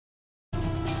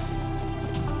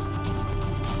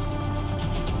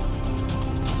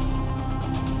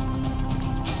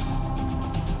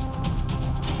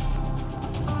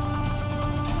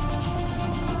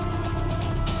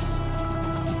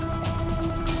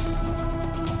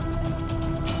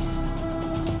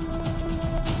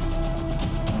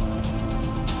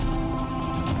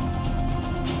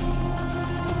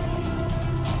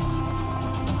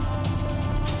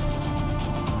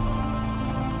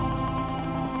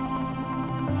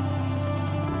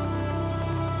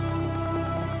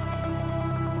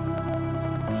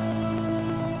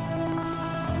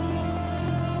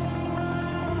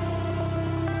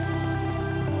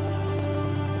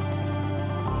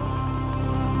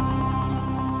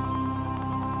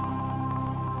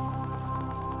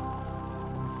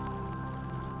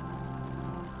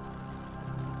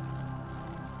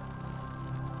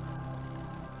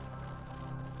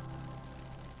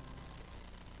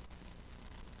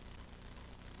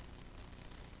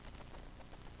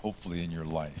hopefully in your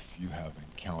life you have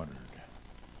encountered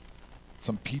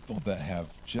some people that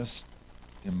have just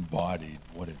embodied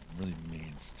what it really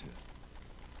means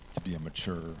to be a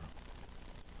mature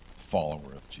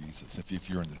follower of Jesus. If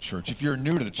you're in the church, if you're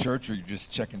new to the church or you're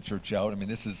just checking church out, I mean,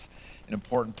 this is an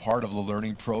important part of the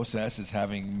learning process, is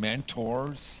having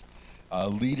mentors,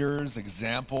 leaders,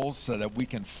 examples so that we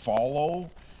can follow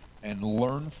and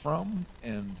learn from.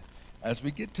 And as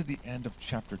we get to the end of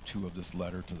chapter 2 of this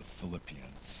letter to the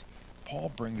Philippians,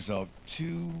 Paul brings out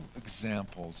two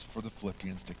examples for the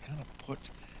Philippians to kind of put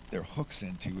their hooks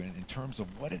into in terms of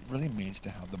what it really means to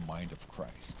have the mind of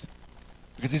Christ.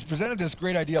 Because he's presented this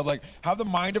great idea of like, have the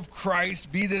mind of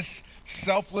Christ, be this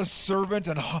selfless servant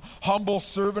and humble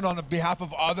servant on the behalf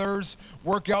of others,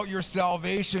 work out your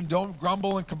salvation, don't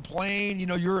grumble and complain. You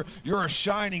know, you're a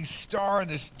shining star in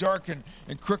this dark and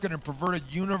crooked and perverted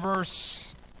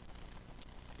universe.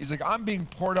 He's like, I'm being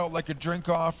poured out like a drink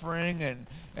offering,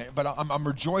 but I'm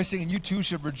rejoicing, and you too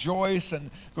should rejoice. And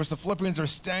of course, the Philippians are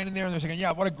standing there, and they're thinking,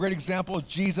 yeah, what a great example is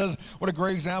Jesus. What a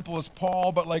great example is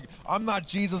Paul. But like, I'm not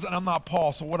Jesus, and I'm not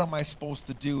Paul, so what am I supposed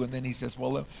to do? And then he says,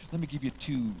 well, let me give you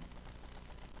two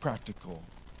practical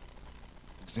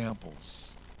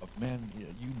examples of men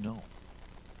you know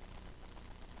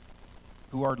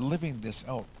who are living this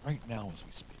out right now as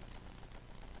we speak.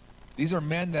 These are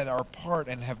men that are part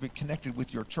and have been connected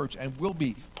with your church and will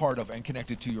be part of and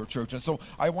connected to your church. And so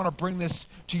I want to bring this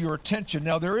to your attention.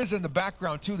 Now, there is in the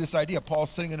background, too, this idea. Paul's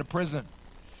sitting in a prison.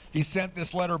 He sent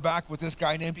this letter back with this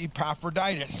guy named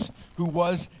Epaphroditus, who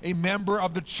was a member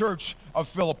of the church of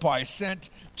Philippi, sent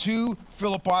to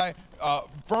Philippi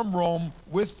from Rome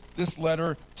with this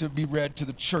letter to be read to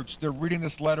the church. They're reading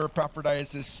this letter.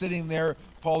 Epaphroditus is sitting there.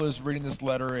 Paul is reading this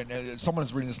letter, and someone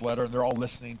is reading this letter, and they're all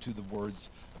listening to the words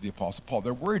the Apostle Paul.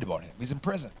 They're worried about him. He's in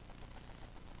prison.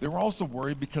 They were also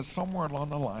worried because somewhere along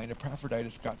the line,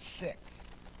 Epaphroditus got sick.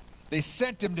 They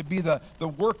sent him to be the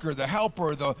worker, the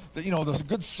helper, the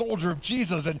good soldier of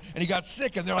Jesus, and he got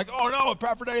sick, and they're like, oh no,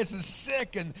 Epaphroditus is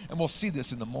sick, and we'll see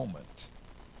this in the moment.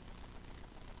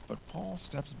 But Paul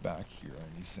steps back here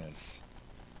and he says,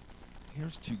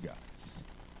 here's two guys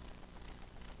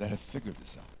that have figured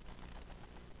this out,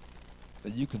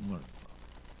 that you can learn from,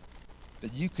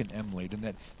 that you can emulate, and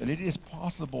that it is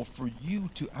possible for you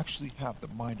to actually have the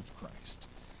mind of Christ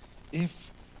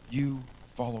if you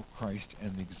follow Christ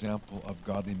and the example of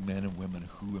godly men and women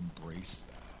who embrace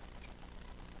that.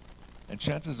 And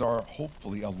chances are,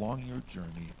 hopefully, along your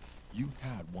journey, you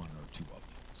had one or two of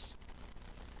those.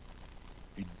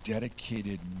 A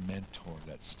dedicated mentor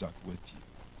that stuck with you.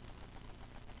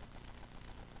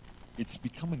 It's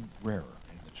becoming rarer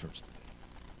in the church today.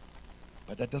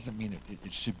 But that doesn't mean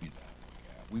it should be that way.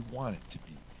 We want it to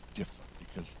be different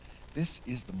because this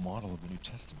is the model of the New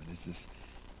Testament, is this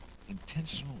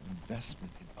intentional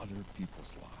investment in other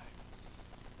people's lives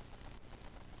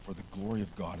for the glory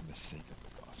of God and the sake of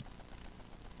the gospel.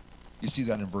 You see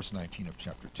that in verse 19 of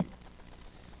chapter 2.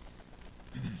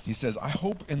 He says, I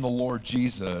hope in the Lord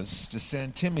Jesus to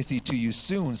send Timothy to you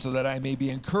soon so that I may be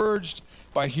encouraged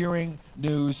by hearing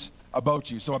news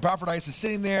about you. So Epaphroditus is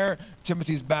sitting there.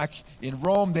 Timothy's back in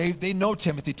Rome. They know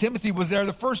Timothy. Timothy was there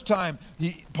the first time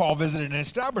Paul visited and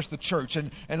established the church.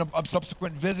 And of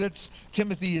subsequent visits,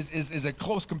 Timothy is a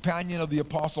close companion of the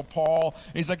Apostle Paul.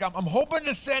 And he's like, I'm hoping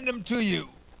to send him to you.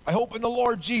 I hope in the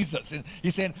Lord Jesus. And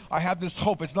he's saying, I have this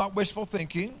hope. It's not wishful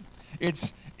thinking.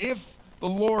 It's if the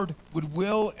Lord would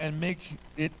will and make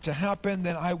it to happen,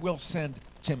 then I will send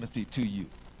Timothy to you.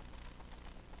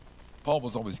 Paul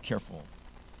was always careful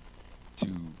to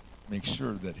make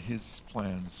sure that his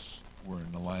plans were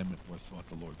in alignment with what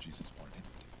the Lord Jesus wanted him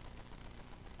to do.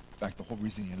 In fact, the whole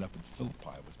reason he ended up in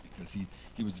Philippi was because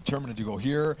he was determined to go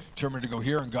here,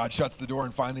 and God shuts the door,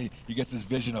 and finally he gets this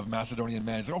vision of Macedonian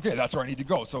man. He's like, okay, that's where I need to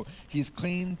go. So he's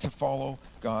clean to follow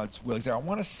God's will. He's like, I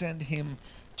want to send him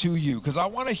to you because I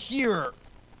want to hear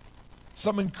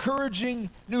some encouraging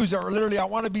news, or literally I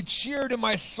want to be cheered in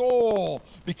my soul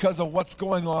because of what's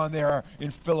going on there in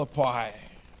Philippi.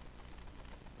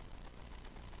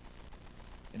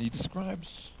 And he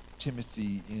describes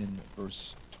Timothy in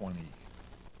verse 20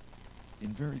 in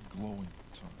very glowing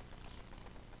terms.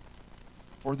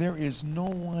 For there is no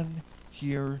one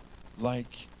here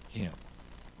like him.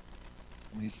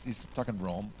 I mean, he's talking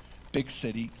Rome, big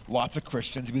city, lots of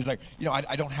Christians. He's like,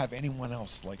 I don't have anyone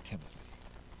else like Timothy.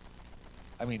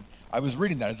 I mean, I was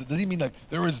reading that. Does he mean like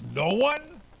there is no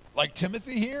one? like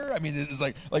Timothy here? I mean, it's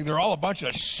like they're all a bunch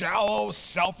of shallow,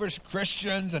 selfish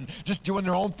Christians and just doing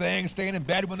their own thing, staying in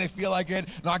bed when they feel like it,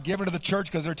 not giving to the church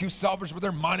because they're too selfish with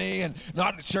their money, and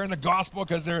not sharing the gospel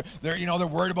because they're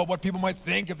worried about what people might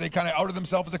think if they kind of outed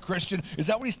themselves as a Christian. Is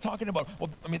that what he's talking about? Well,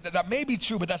 I mean, that may be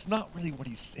true, but that's not really what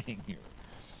he's saying here.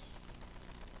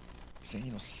 He's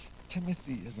saying,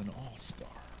 Timothy is an all-star.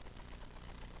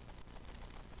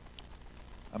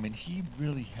 I mean, he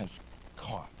really has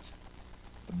caught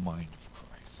the mind of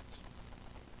Christ.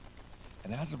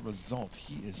 And as a result,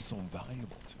 he is so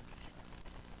valuable to me here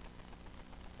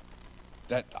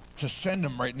that to send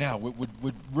him right now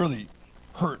would really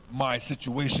hurt my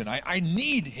situation. I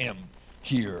need him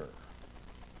here.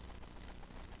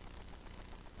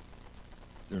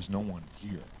 There's no one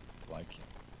here like him.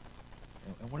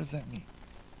 And what does that mean?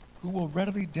 Who will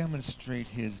readily demonstrate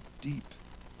his deep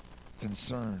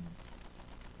concern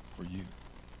for you.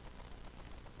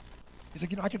 He's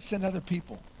like, I could send other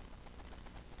people,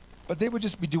 but they would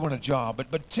just be doing a job.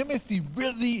 But Timothy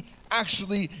really,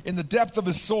 actually, in the depth of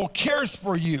his soul, cares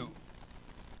for you.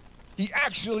 He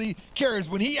actually cares.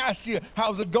 When he asks you,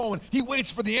 how's it going? He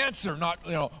waits for the answer, not,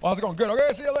 how's it going? Good,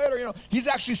 okay, see you later. He's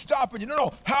actually stopping you.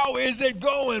 No, how is it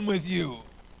going with you?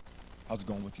 How's it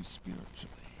going with you spiritually?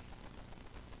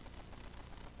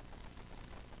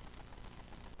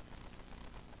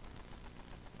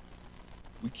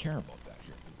 We care about that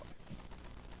here in New Life.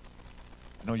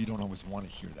 I know you don't always want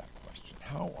to hear that question.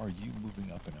 How are you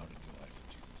moving up and out in your life with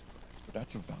Jesus Christ? But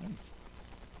that's a value for us.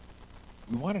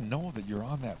 We want to know that you're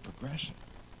on that progression.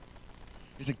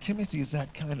 It's like Timothy is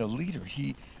that kind of leader.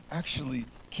 He actually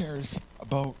cares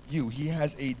about you. He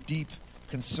has a deep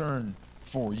concern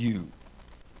for you.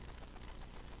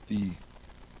 The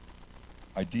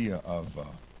idea of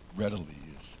readily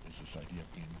is this idea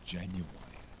of being genuine.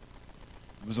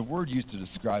 It was a word used to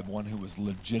describe one who was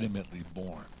legitimately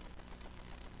born,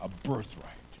 a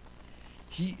birthright.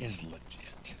 He is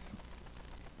legit.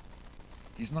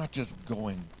 He's not just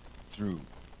going through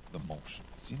the motions.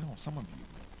 Some of you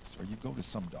know this, or you go to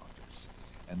some doctors,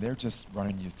 and they're just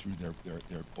running you through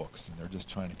their books, and they're just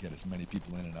trying to get as many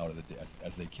people in and out of the day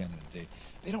as they can in a day.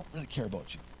 They don't really care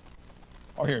about you.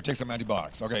 Oh, here, take some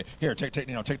antibiotics. Okay, here,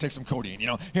 take some codeine. Here,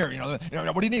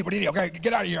 what do you need? What do you need? Okay,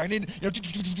 get out of here. I need, and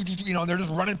they're just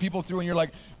running people through, and you're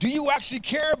like, do you actually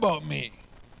care about me?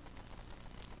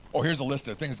 Oh, here's a list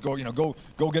of things. Go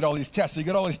get all these tests. So you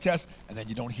get all these tests, and then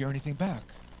you don't hear anything back.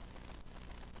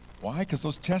 Why? Because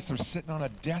those tests are sitting on a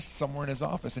desk somewhere in his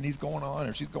office, and he's going on,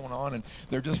 or she's going on, and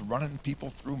they're just running people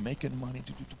through, making money.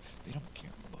 They don't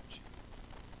care about you.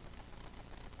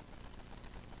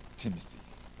 Timothy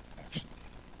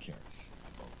cares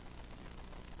about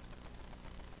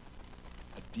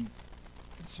you. A deep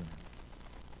concern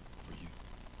for you.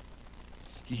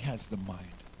 He has the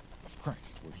mind of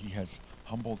Christ, where he has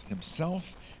humbled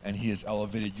himself and he has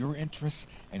elevated your interests,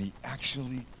 and he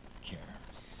actually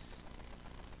cares.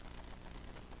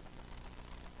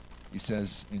 He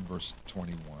says in verse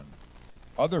 21,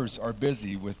 others are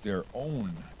busy with their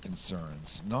own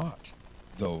concerns, not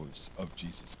those of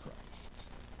Jesus Christ.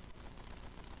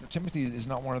 Timothy is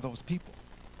not one of those people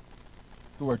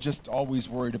who are just always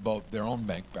worried about their own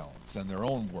bank balance and their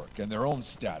own work and their own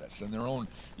status and their own,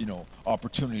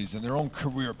 opportunities and their own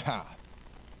career path.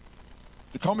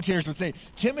 The commentators would say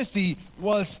Timothy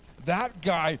was that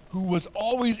guy who was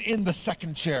always in the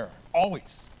second chair,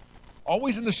 always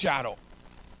in the shadow.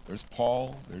 There's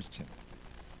Paul, there's Timothy.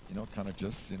 Kind of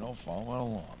just, following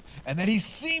along. And then he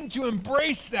seemed to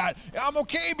embrace that. I'm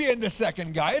okay being the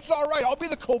second guy. It's all right. I'll be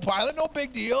the co-pilot. No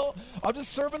big deal. I'm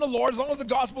just serving the Lord as long as the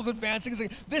gospel's advancing. It's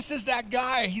like, this is that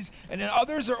guy. And then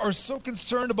others are so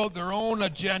concerned about their own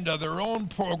agenda, their own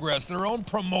progress, their own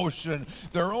promotion,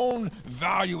 their own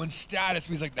value and status.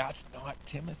 He's like, that's not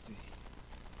Timothy.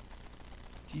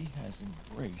 He has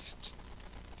embraced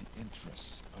the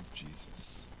interests of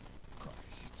Jesus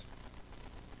Christ.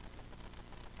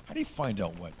 How do you find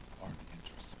out what are the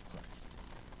interests of Christ?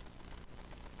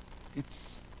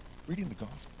 It's reading the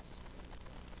Gospels.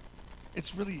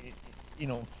 It's really,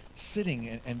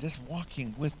 sitting and just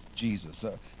walking with Jesus.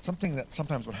 Something that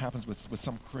sometimes what happens with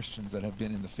some Christians that have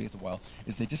been in the faith a while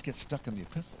is they just get stuck in the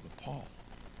epistles of Paul.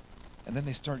 And then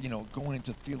they start, going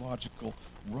into theological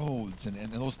roads, and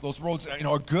those roads,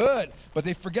 are good, but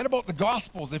they forget about the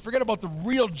Gospels. They forget about the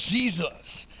real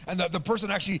Jesus, and the person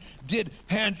actually did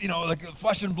hands, like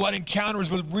flesh and blood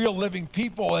encounters with real living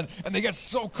people, and they get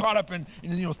so caught up in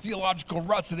theological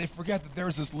ruts that they forget that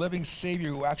there's this living Savior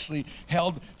who actually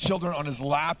held children on his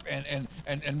lap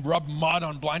and rubbed mud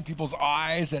on blind people's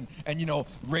eyes and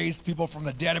raised people from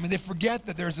the dead. I mean, they forget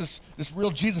that there's this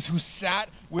real Jesus who sat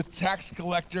with tax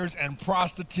collectors and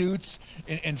prostitutes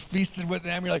and feasted with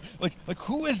them. You're like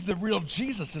who is the real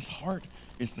Jesus? His heart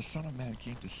is the Son of Man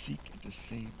came to seek and to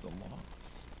save the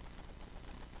lost.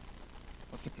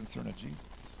 What's the concern of Jesus?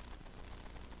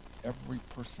 Every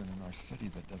person in our city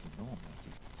that doesn't know him, that's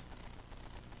his concern.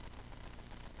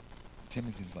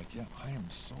 Timothy's like, yeah, I am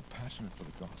so passionate for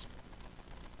the gospel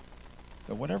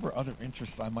that whatever other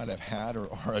interests I might have had or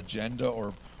agenda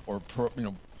or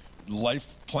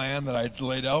life plan that I had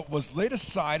laid out was laid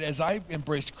aside as I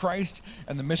embraced Christ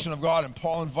and the mission of God, and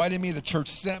Paul invited me, the church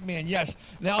sent me, and yes,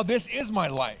 now this is my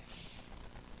life.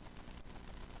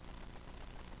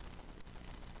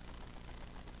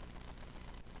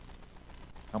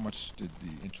 How much did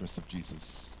the interests of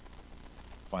Jesus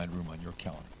find room on your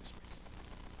calendar this week?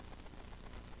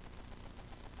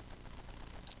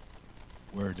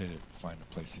 Where did it find a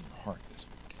place in your heart this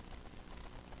week?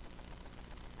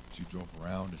 As you drove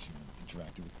around, as you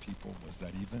interacted with people, was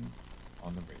that even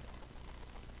on the radar?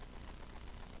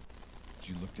 As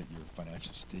you looked at your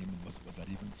financial statement, was that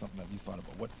even something that you thought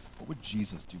about? What would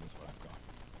Jesus do with what I've got?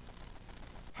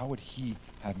 How would he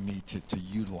have me to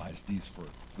utilize these for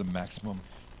the maximum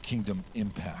kingdom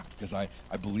impact? Because I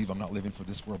believe I'm not living for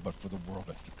this world, but for the world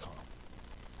that's to come.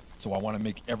 So I want to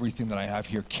make everything that I have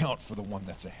here count for the one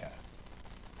that's ahead.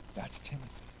 That's Timothy.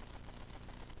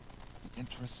 The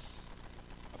interests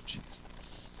of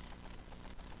Jesus.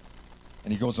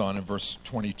 And he goes on in verse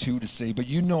 22 to say, but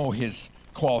you know his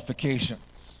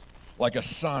qualifications. Like a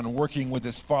son working with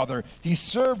his father, he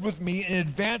served with me in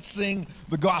advancing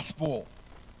the gospel.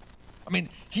 I mean,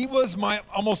 he was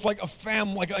almost like a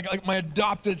family, like my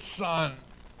adopted son.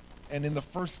 And in the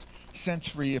first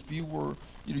century, if you were,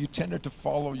 you tended to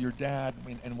follow your dad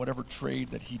in whatever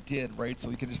trade that he did, right? So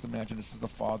you can just imagine this is the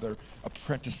father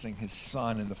apprenticing his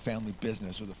son in the family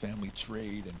business or the family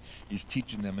trade, and he's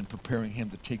teaching them and preparing him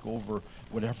to take over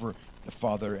whatever the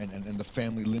father and the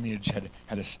family lineage had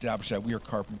established. That we are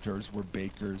carpenters, we're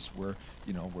bakers, we're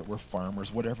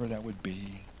farmers, whatever that would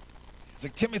be. It's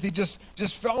like Timothy just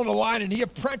fell into line and he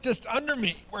apprenticed under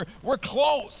me. We're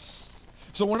close.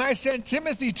 So when I send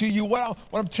Timothy to you, well,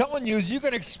 what I'm telling you is you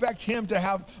can expect him to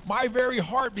have my very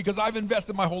heart because I've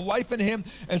invested my whole life in him.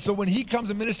 And so when he comes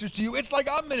and ministers to you, it's like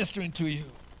I'm ministering to you.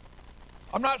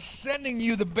 I'm not sending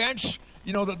you the bench,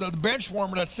 the bench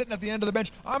warmer that's sitting at the end of the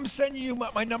bench. I'm sending you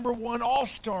my number one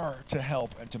all-star to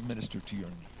help and to minister to your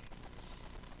needs.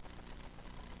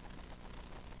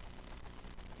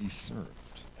 He served.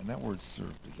 And that word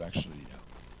served is actually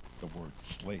the word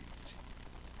slaved.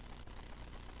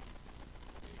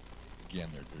 Again,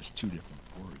 there's two different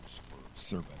words for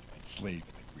servant and slave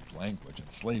in the Greek language. And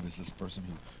slave is this person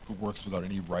who works without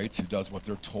any rights, who does what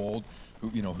they're told,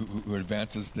 who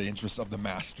advances the interests of the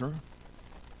master.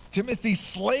 Timothy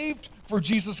slaved for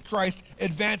Jesus Christ,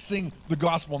 advancing the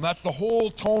gospel. And that's the whole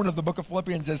tone of the book of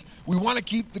Philippians is we want to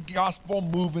keep the gospel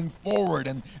moving forward.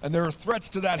 And there are threats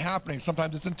to that happening.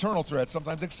 Sometimes it's internal threats,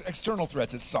 sometimes it's external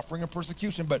threats. It's suffering and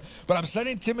persecution. But I'm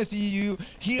sending Timothy to you.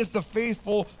 He is the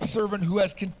faithful servant who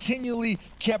has continually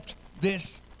kept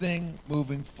this thing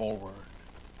moving forward.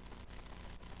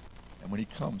 And when he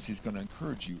comes, he's going to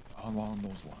encourage you along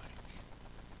those lines.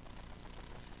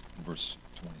 In verse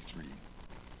 23.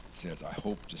 It says, I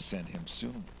hope to send him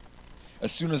soon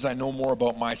as I know more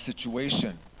about my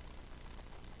situation.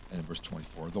 And in verse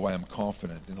 24, though I am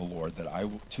confident in the Lord that I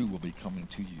too will be coming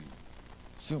to you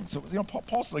soon. So,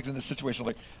 Paul's like in this situation,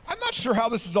 like, I'm not sure how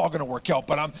this is all going to work out,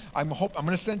 but I'm going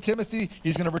to send Timothy.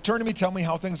 He's going to return to me, tell me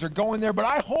how things are going there, but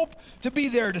I hope to be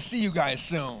there to see you guys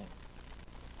soon.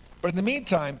 But in the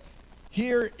meantime,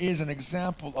 here is an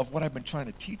example of what I've been trying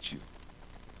to teach you.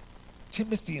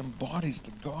 Timothy embodies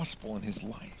the gospel in his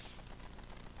life,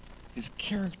 his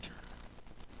character,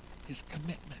 his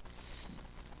commitments,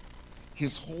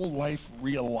 his whole life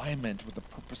realignment with the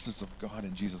purposes of God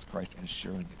and Jesus Christ and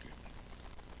sharing the good news.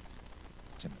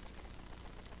 Timothy,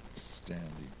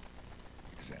 outstanding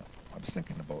example. I was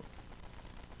thinking about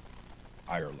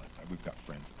Ireland. We've got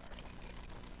friends in Ireland.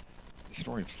 The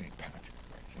story of St. Patrick,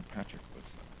 right? St. Patrick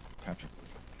was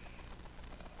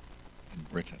in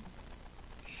Britain.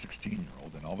 He's a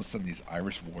 16-year-old, and all of a sudden these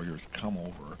Irish warriors come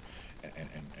over and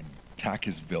attack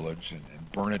his village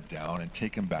and burn it down and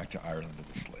take him back to Ireland as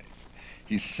a slave.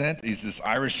 He's this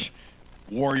Irish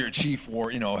warrior chief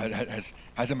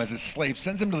has him as his slave,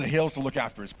 sends him to the hills to look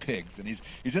after his pigs. And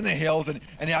he's in the hills, and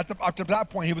up to that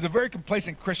point, he was a very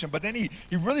complacent Christian, but then he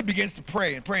really begins to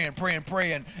pray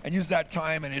and use that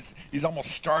time, and he's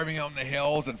almost starving out in the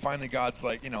hills, and finally God's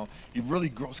like, he really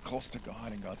grows close to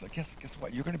God, and God's like, guess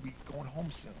what? You're going to be going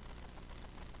home soon.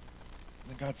 And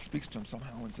then God speaks to him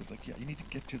somehow and says, like, yeah, you need to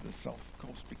get to the south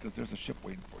coast because there's a ship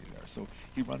waiting for you there. So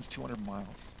he runs 200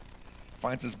 miles.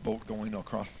 Finds this boat going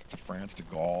across to France, to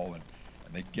Gaul, and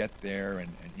they get there, and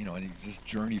it's this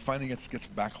journey. Finally gets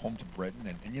back home to Britain,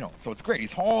 and so it's great.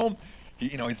 He's home,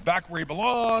 he's back where he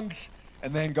belongs,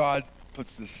 and then God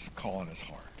puts this call in his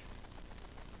heart: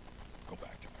 go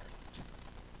back to Ireland.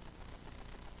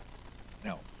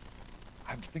 Now,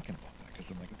 I'm thinking about that because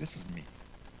I'm like, this is me.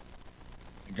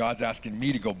 And God's asking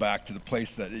me to go back to the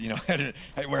place that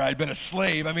where I'd been a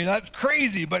slave. I mean, that's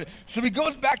crazy. But so he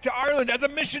goes back to Ireland as a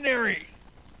missionary.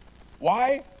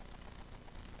 Why?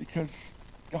 Because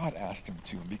God asked him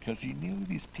to, and because he knew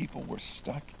these people were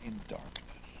stuck in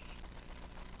darkness.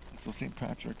 And so St.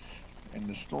 Patrick, and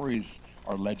the stories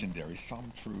are legendary,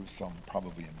 some true, some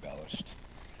probably embellished.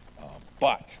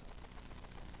 But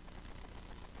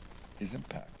his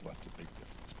impact left a big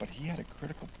difference. But he had a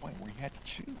critical point where he had to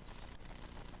choose.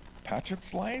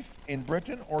 Patrick's life in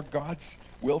Britain or God's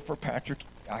will for Patrick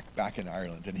back in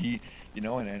Ireland. And he,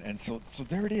 and so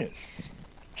there it is.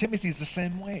 Timothy's the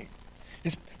same way.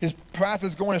 His path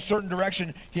is going a certain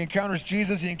direction. He encounters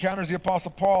Jesus. He encounters the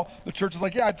Apostle Paul. The church is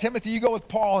like, yeah, Timothy, you go with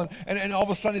Paul. And all of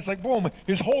a sudden it's like, boom,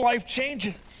 his whole life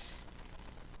changes.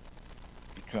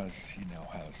 Because he now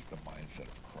has the mindset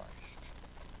of Christ.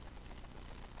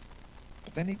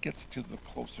 But then he gets to the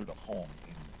closer to home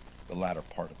in the latter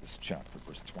part of this chapter,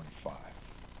 verse 25.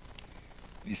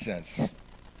 He says,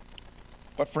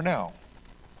 but for now,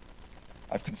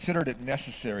 I've considered it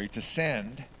necessary to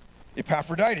send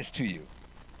Epaphroditus to you.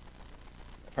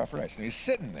 Epaphroditus, and he's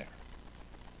sitting there.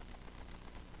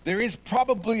 There is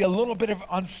probably a little bit of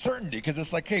uncertainty because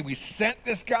it's like, hey, we sent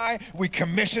this guy, we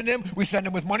commissioned him, we sent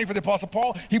him with money for the Apostle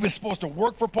Paul. He was supposed to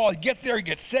work for Paul. He gets there, he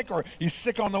gets sick, or he's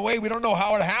sick on the way. We don't know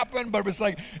how it happened, but it's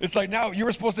like now you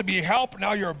were supposed to be help,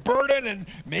 now you're a burden, and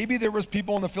maybe there was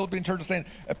people in the Philippine church saying,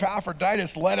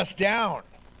 Epaphroditus let us down.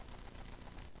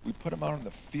 We put him out in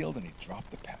the field and he dropped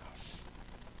the pass.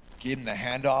 Gave him the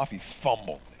handoff, he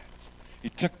fumbled it. He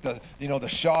took the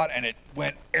shot and it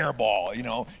went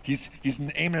airball. He's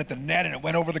aiming at the net and it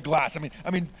went over the glass. I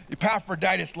mean,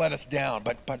 Epaphroditus let us down.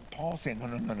 But Paul's saying,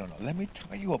 no. Let me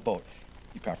tell you about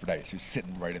Epaphroditus, who's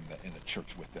sitting right in the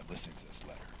church with them, listening to this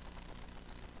letter.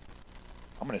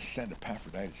 I'm going to send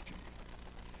Epaphroditus to you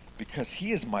because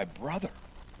he is my brother,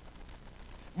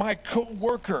 my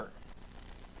co-worker,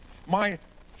 my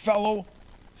fellow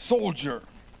soldier,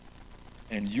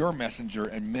 and your messenger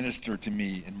and minister to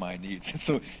me in my needs. And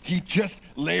so he just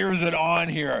layers it on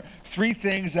here. 3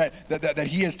 things that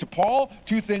he is to Paul,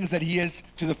 2 things that he is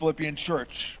to the Philippian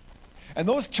church. And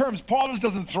those terms, Paul just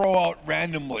doesn't throw out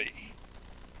randomly.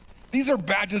 These are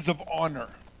badges of honor.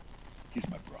 He's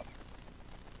my brother.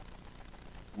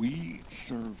 We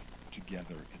serve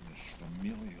together in this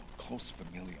close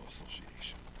familial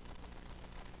association.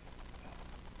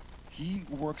 He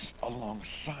works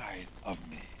alongside of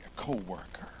me, a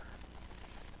co-worker.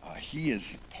 He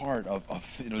is part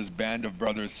of his band of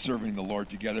brothers serving the Lord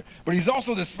together. But he's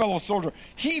also this fellow soldier.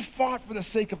 He fought for the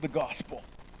sake of the gospel.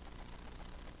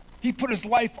 He put his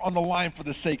life on the line for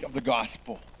the sake of the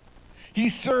gospel. He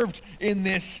served in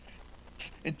this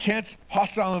intense,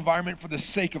 hostile environment for the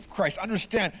sake of Christ.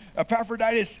 Understand,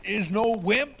 Epaphroditus is no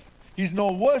wimp. He's no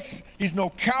wuss. He's no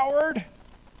coward.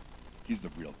 He's the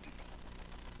real deal.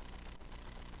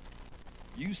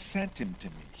 You sent him to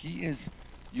me. He is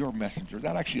your messenger.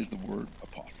 That actually is the word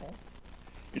apostle.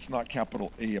 It's not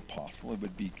capital A apostle. It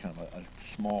would be kind of a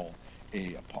small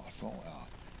a apostle.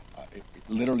 It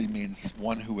literally means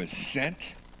one who is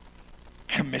sent,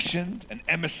 commissioned, an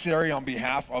emissary on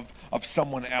behalf of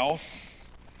someone else.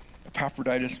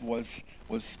 Epaphroditus was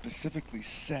specifically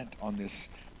sent on this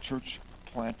church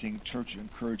planting, church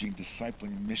encouraging,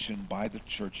 discipling mission by the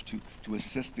church to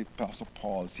assist the Apostle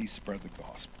Paul as he spread the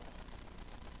gospel.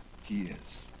 He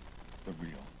is the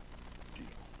real deal.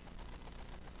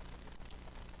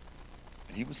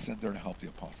 And he was sent there to help the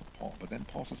Apostle Paul. But then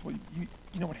Paul says, well,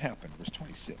 you know what happened? Verse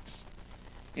 26.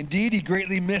 Indeed, he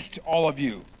greatly missed all of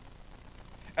you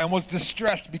and was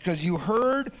distressed because you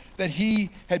heard that he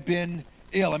had been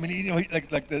ill. I mean,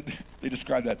 they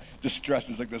describe that distress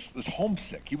as like this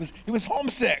homesick. He was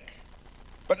homesick.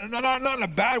 But not in a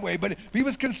bad way, but he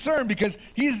was concerned because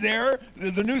he's there.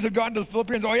 The news had gone to the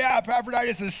Philippines. Oh, yeah,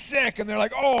 Epaphroditus is sick. And they're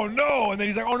like, oh, no. And then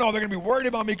he's like, oh, no, they're going to be worried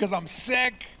about me because I'm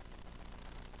sick.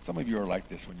 Some of you are like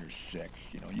this when you're sick.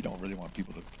 You don't really want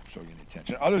people to show you any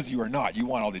attention. Others of you are not. You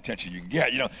want all the attention you can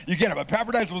get. You get it. But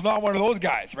Epaphroditus was not one of those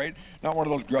guys, right? Not one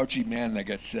of those grouchy men that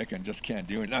gets sick and just can't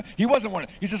do it. No, he wasn't one.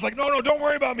 He's just like, no, don't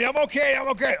worry about me. I'm okay.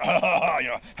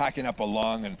 Hacking up a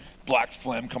lung and black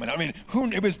phlegm coming out. I mean,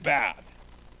 it was bad.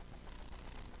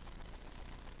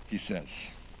 He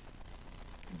says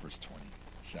in verse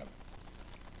 27,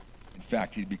 in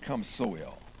fact, he'd become so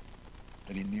ill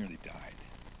that he nearly died.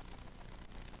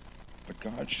 But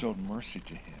God showed mercy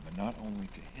to him, and not only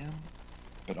to him,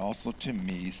 but also to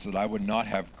me, so that I would not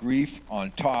have grief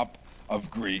on top of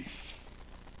grief.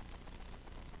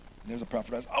 And there's a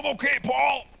prophet. I'm okay,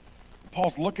 Paul.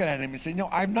 Paul's looking at him and saying,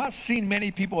 I've not seen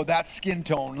many people of that skin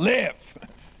tone live.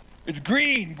 It's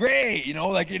green, gray,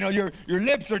 your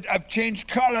lips have changed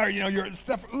color, your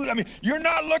stuff. You're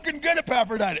not looking good,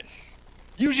 Epaphroditus.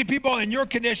 Usually people in your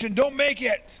condition don't make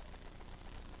it.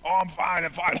 Oh, I'm fine.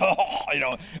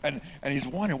 And he's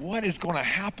wondering, what is going to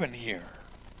happen here?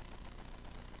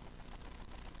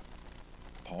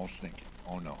 Paul's thinking,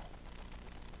 oh no.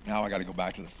 Now I got to go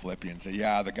back to the Philippians and say,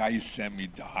 yeah, the guy you sent me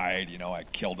died. I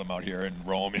killed him out here in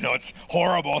Rome. It's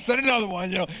horrible. Send another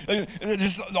one.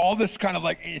 There's all this kind of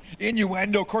like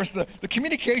innuendo. Of course, the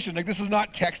communication, like this is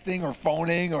not texting or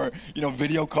phoning or,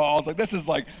 video calls. Like this is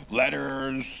like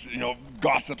letters,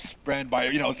 gossip spread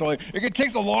by, so it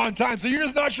takes a long time. So you're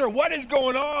just not sure what is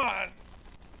going on.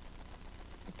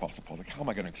 The Apostle Paul's like, how am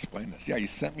I going to explain this? Yeah, you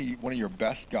sent me one of your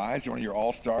best guys, one of your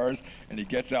all-stars, and he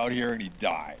gets out here and he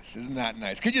dies. Isn't that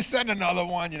nice? Could you send another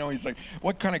one? He's like,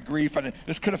 what kind of grief? And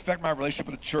this could affect my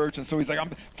relationship with the church. And so he's like,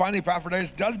 finally,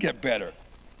 Epaphroditus does get better.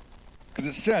 Because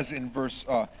it says in verse,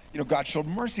 God showed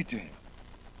mercy to him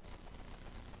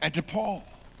and to Paul.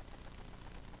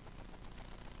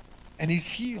 And he's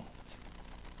healed.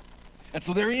 And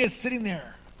so there he is sitting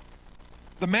there.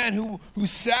 The man who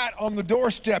sat on the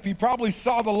doorstep, he probably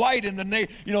saw the light in the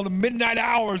midnight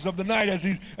hours of the night as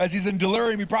he's in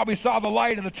delirium. He probably saw the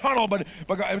light in the tunnel, but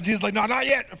Jesus like, no, not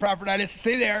yet, Epaphroditus,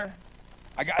 stay there.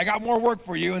 I got more work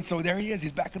for you. And so there he is.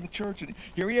 He's back in the church, and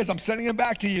here he is. I'm sending him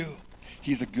back to you.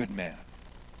 He's a good man.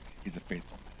 He's a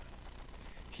faithful man.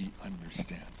 He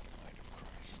understands the light of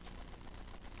Christ.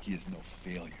 He is no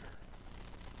failure.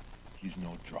 He's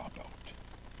no dropout.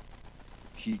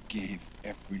 He gave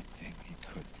everything he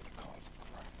could for the cause of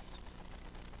Christ.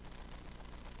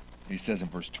 And he says in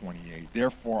verse 28,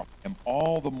 therefore I am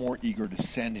all the more eager to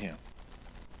send him,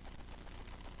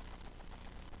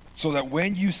 so that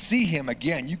when you see him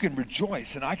again, you can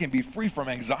rejoice and I can be free from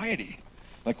anxiety.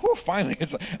 Like, whoo, finally,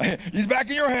 he's back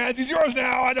in your hands. He's yours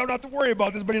now. I don't have to worry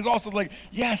about this. But he's also like,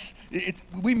 yes,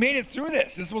 we made it through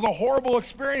this. This was a horrible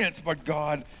experience, but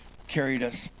God carried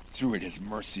us through it. His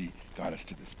mercy got us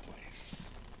to this place.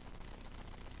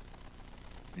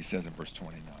 He says in verse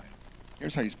 29,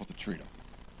 here's how you're supposed to treat him.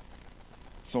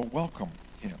 So welcome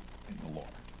him in the Lord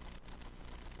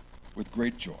with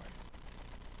great joy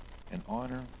and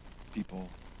honor people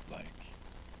like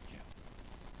him.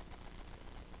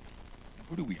 And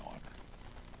who do we honor?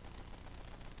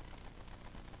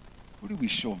 Who do we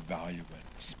show value and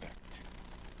respect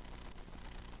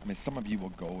to? Some of you will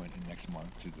go in next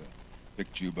month to the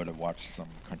Vic Juba to watch some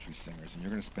country singers, and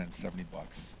you're going to spend $70.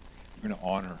 You're going to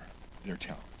honor their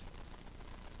talent.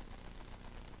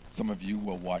 Some of you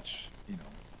will watch,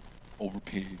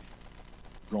 overpaid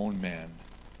grown men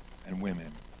and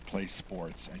women play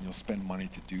sports, and you'll spend money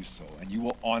to do so, and you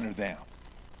will honor them.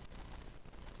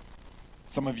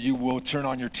 Some of you will turn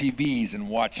on your TVs and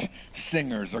watch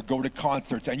singers or go to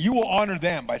concerts, and you will honor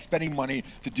them by spending money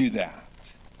to do that.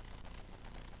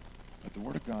 But the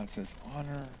Word of God says,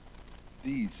 honor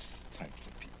these types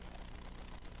of people.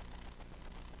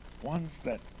 Ones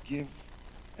that give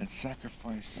and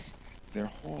sacrifice their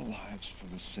whole lives for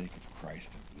the sake of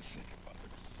Christ and for the sake of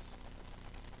others.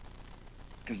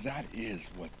 Because that is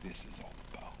what this is all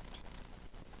about.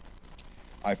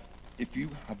 If you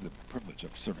have the privilege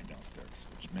of serving downstairs,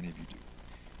 which many of you do,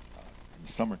 in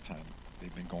the summertime,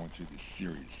 they've been going through this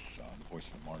series, The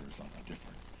Voice of the Martyrs, on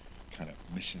different kind of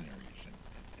missionaries and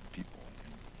people.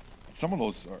 And some of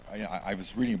those I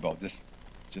was reading about this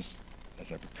just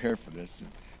as I prepared for this.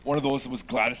 And one of those was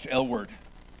Gladys Aylward.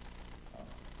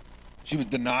 She was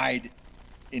denied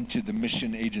into the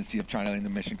mission agency of China Land the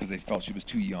Mission because they felt she was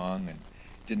too young and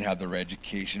didn't have the right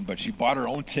education. But she bought her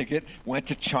own ticket, went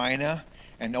to China,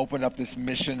 and opened up this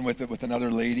mission with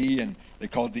another lady, and they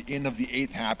called it the Inn of the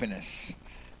Eighth Happiness.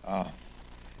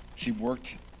 She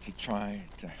worked to try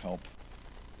to help,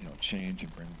 change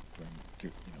and bring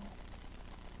good, the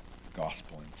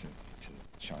gospel into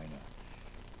China.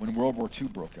 When World War II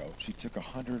broke out, she took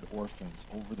 100 orphans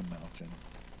over the mountain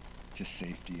to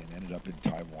safety and ended up in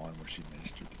Taiwan where she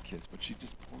ministered to kids, but she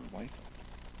just poured her life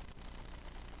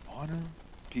out. Honor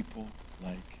people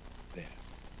like this.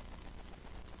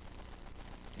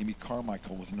 Amy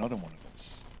Carmichael was another one of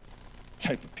those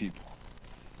type of people.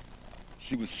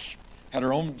 She had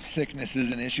her own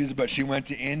sicknesses and issues, but she went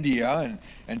to India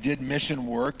and did mission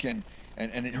work, and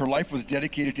her life was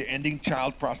dedicated to ending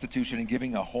child prostitution and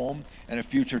giving a home and a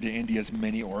future to India's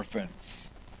many orphans.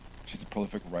 She's a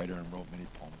prolific writer and wrote many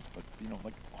poems, but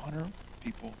honor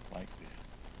people like this.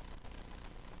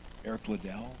 Eric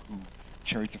Liddell, who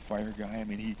Chariots of Fire guy. I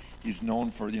mean, he's known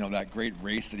for, that great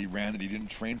race that he ran that he didn't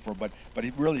train for, but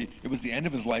it was the end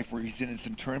of his life where he's in his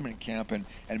internment camp and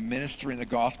ministering the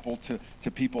gospel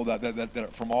to people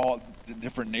that from all the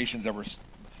different nations that were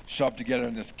shoved together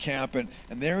in this camp. And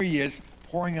there he is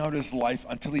pouring out his life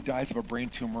until he dies of a brain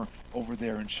tumor over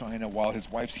there in China while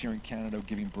his wife's here in Canada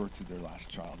giving birth to their last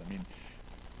child. I mean,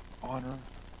 honor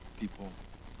people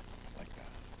like that.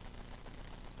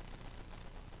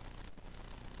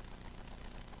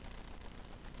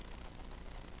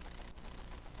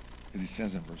 As he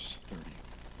says in verse 30,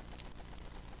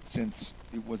 since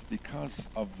it was because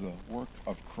of the work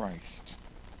of Christ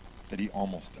that he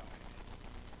almost died.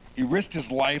 He risked his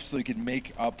life so he could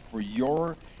make up for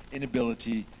your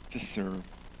inability to serve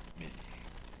me.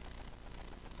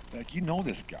 Like, you know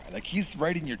this guy. Like, he's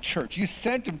right in your church. You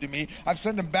sent him to me. I've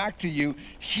sent him back to you.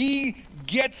 He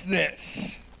gets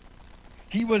this.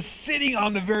 He was sitting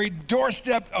on the very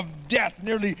doorstep of death,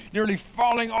 nearly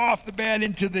falling off the bed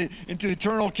into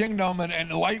eternal kingdom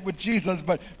and light with Jesus.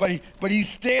 But he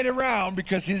stayed around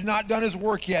because he's not done his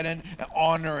work yet. And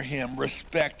honor him,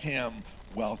 respect him,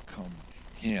 welcome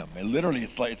him. And literally,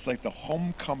 it's like the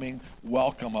homecoming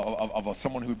welcome of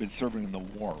someone who'd been serving in the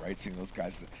war, right? Seeing those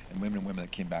guys and women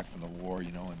that came back from the war,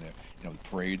 and the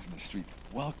parades in the street.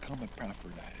 Welcome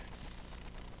Epaphroditus.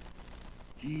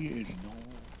 He is no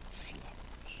slouch.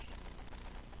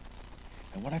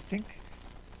 And what I think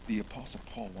the Apostle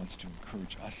Paul wants to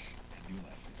encourage us at New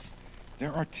Life is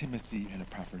there are Timothy and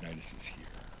Epaphroditus here.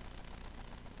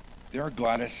 There are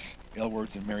Gladys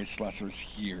Aylwards and Mary Slessors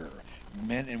here.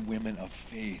 Men and women of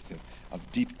faith, of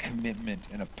deep commitment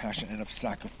and of passion and of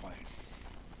sacrifice,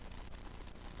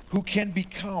 who can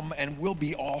become and will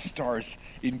be all-stars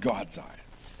in God's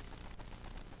eyes.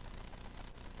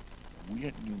 We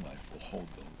at New Life will hold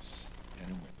those men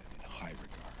and women in high regard.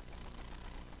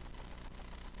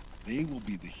 They will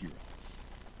be the heroes,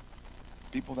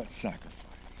 people that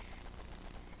sacrifice,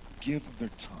 give of their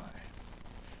time,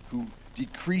 who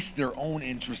decrease their own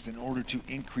interest in order to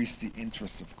increase the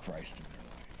interests of Christ in their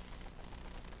life.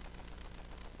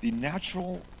 The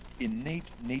natural, innate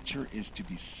nature is to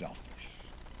be selfish,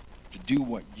 to do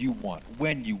what you want,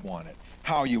 when you want it,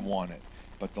 how you want it.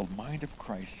 But the mind of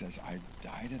Christ says, I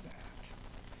die to that,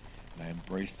 and I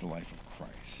embrace the life of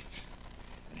Christ.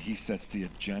 And he sets the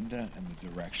agenda and the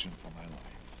direction for my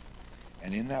life.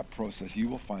 And in that process, you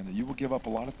will find that you will give up a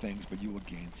lot of things, but you will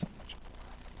gain so much more.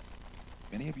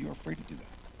 Many of you are afraid to do that.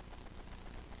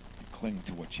 You cling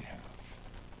to what you have.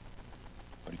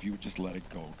 But if you would just let it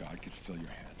go, God could fill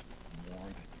your hands with more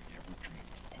than you ever dreamed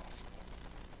possible.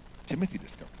 Timothy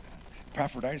discovered that.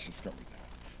 Epaphroditus discovered that.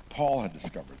 Paul had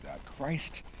discovered that.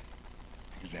 Christ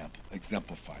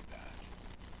exemplified that.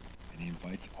 And he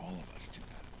invites all of us to that.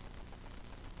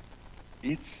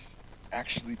 It's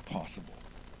actually possible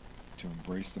to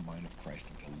embrace the mind of Christ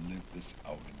and to live this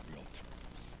out in real terms.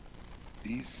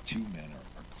 These two men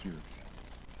are clear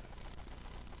examples of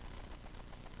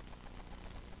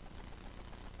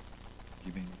that.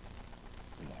 Giving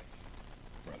your life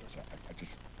for others.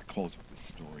 I close with this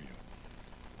story.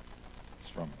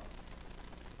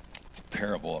 It's a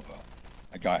parable of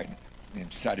a guy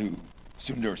named Sadhu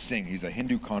Sundar Singh. He's a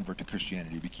Hindu convert to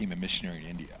Christianity. He became a missionary in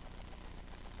India.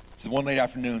 So one late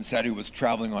afternoon, Sadhu was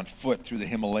traveling on foot through the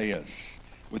Himalayas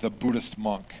with a Buddhist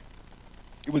monk.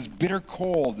 It was bitter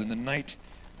cold with the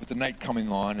night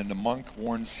coming on, and the monk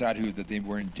warned Sadhu that they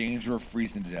were in danger of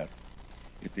freezing to death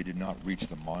if they did not reach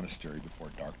the monastery before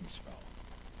darkness fell.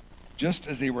 Just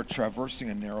as they were traversing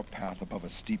a narrow path above a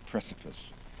steep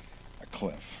precipice, a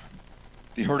cliff,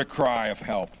 they heard a cry of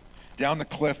help. Down the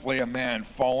cliff lay a man,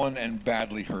 fallen and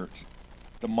badly hurt.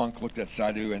 The monk looked at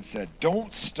Sadhu and said,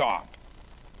 "Don't stop.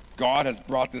 God has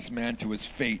brought this man to his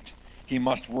fate. He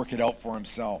must work it out for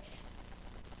himself.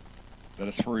 Let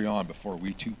us hurry on before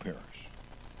we too perish."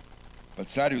 But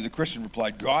Sadhu, the Christian,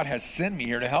 replied, "God has sent me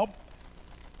here to help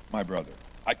my brother.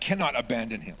 I cannot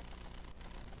abandon him."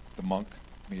 The monk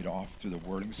made off through the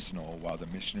whirling snow while the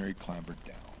missionary clambered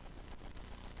down.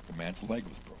 The man's leg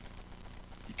was broken.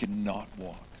 He could not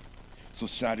walk. So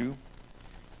Sadhu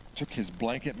took his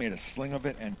blanket, made a sling of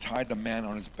it, and tied the man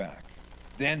on his back.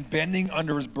 Then, bending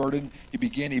under his burden, he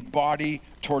began a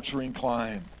body-torturing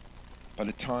climb. By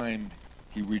the time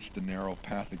he reached the narrow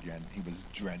path again, he was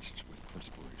drenched with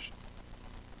perspiration.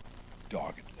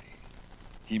 Doggedly,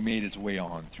 he made his way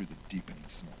on through the deepening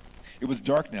snow. It was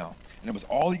dark now, and it was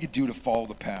all he could do to follow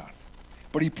the path.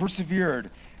 But he persevered,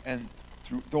 and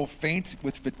though faint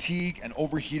with fatigue and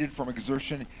overheated from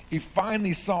exertion, he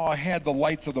finally saw ahead the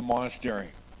lights of the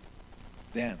monastery.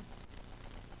 Then,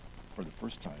 for the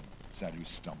first time, Sadhu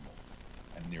stumbled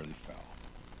and nearly fell.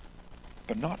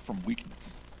 But not from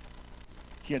weakness.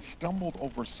 He had stumbled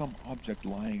over some object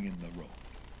lying in the road.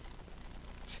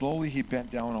 Slowly he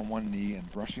bent down on one knee and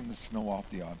brushing the snow off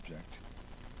the object.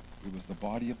 It was the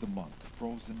body of the monk,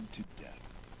 frozen to death.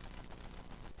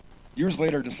 Years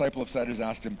later, a disciple of Sadhu's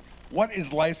asked him, "What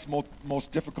is life's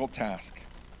most difficult task?"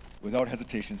 Without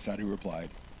hesitation, Sadhu replied,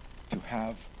 "To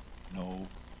have no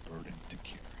burden to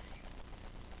carry."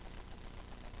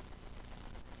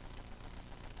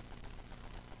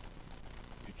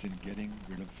 It's in getting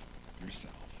rid of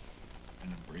yourself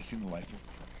and embracing the life of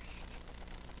Christ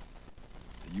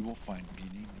that you will find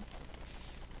meaning and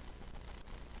purpose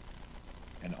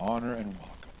and honor and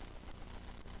welcome.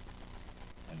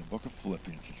 And the book of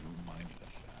Philippians has reminded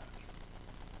us that.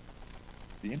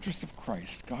 The interest of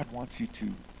Christ, God wants you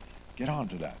to get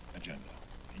onto that agenda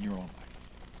in your own life.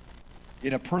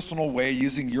 In a personal way,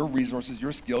 using your resources,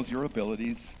 your skills, your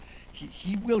abilities,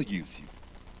 he will use you.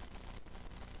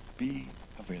 Be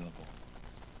available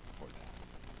for that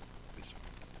this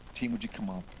week. Team, would you come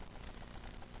up?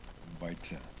 Invite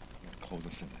to close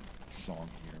us in a song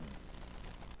here.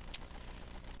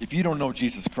 If you don't know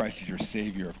Jesus Christ as your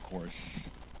Savior, of course,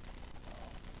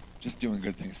 just doing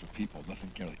good things for people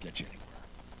doesn't really get you anywhere.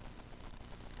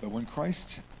 But when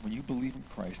you believe in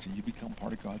Christ and you become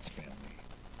part of God's family,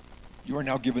 you are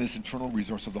now given this internal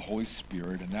resource of the Holy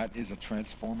Spirit, and that is a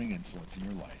transforming influence in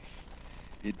your life.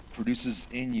 It produces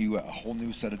in you a whole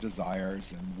new set of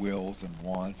desires and wills and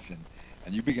wants, and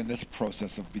you begin this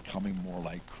process of becoming more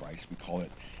like Christ. We call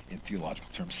it, in theological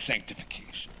terms,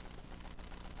 sanctification.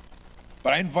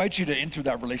 But I invite you to enter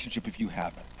that relationship if you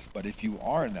haven't. But if you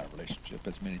are in that relationship,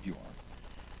 as many of you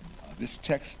are, this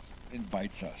text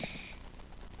invites us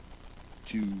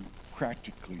to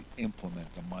practically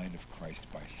implement the mind of Christ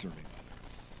by serving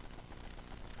others,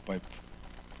 by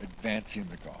advancing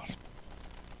the gospel,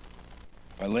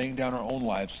 by laying down our own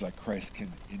lives so that Christ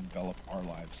can envelop our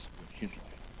lives with his life.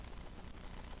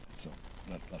 And so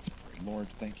let's pray. Lord,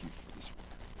 thank you for this word.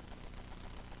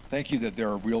 Thank you that there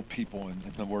are real people in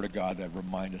the Word of God that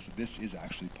remind us that this is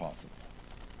actually possible.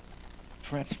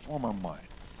 Transform our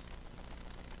minds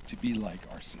to be like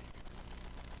our Savior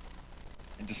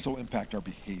and to so impact our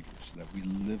behavior so that we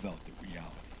live out the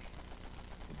reality,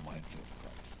 the mindset of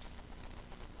Christ.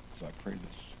 So I pray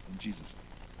this in Jesus'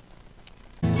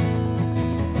 name.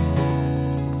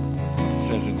 It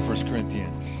says in 1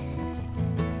 Corinthians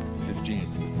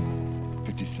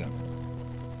 15:57,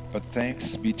 "But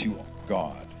thanks be to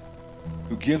God,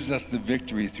 who gives us the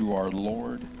victory through our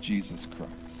Lord Jesus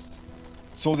Christ.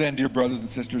 So then, dear brothers and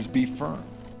sisters, be firm.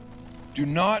 Do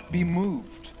not be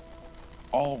moved.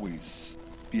 Always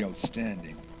be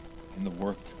outstanding in the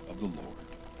work of the Lord,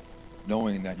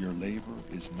 knowing that your labor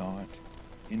is not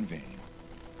in vain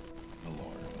in the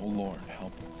Lord." Oh Lord,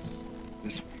 help us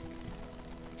this week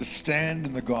to stand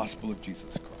in the gospel of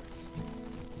Jesus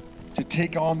Christ, to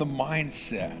take on the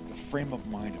mindset, the frame of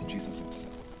mind of Jesus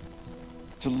himself,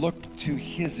 to look to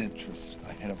his interests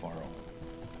ahead of our own,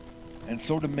 and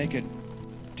so to make a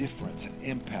difference and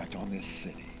impact on this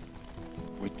city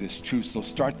with this truth. So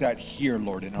start that here,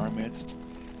 Lord, in our midst,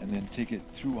 and then take it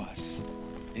through us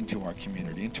into our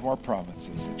community, into our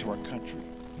provinces, into our country,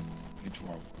 into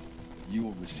our world. You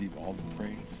will receive all the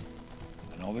praise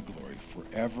and all the glory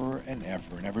forever and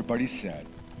ever. And everybody said,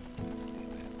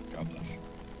 amen. God bless you.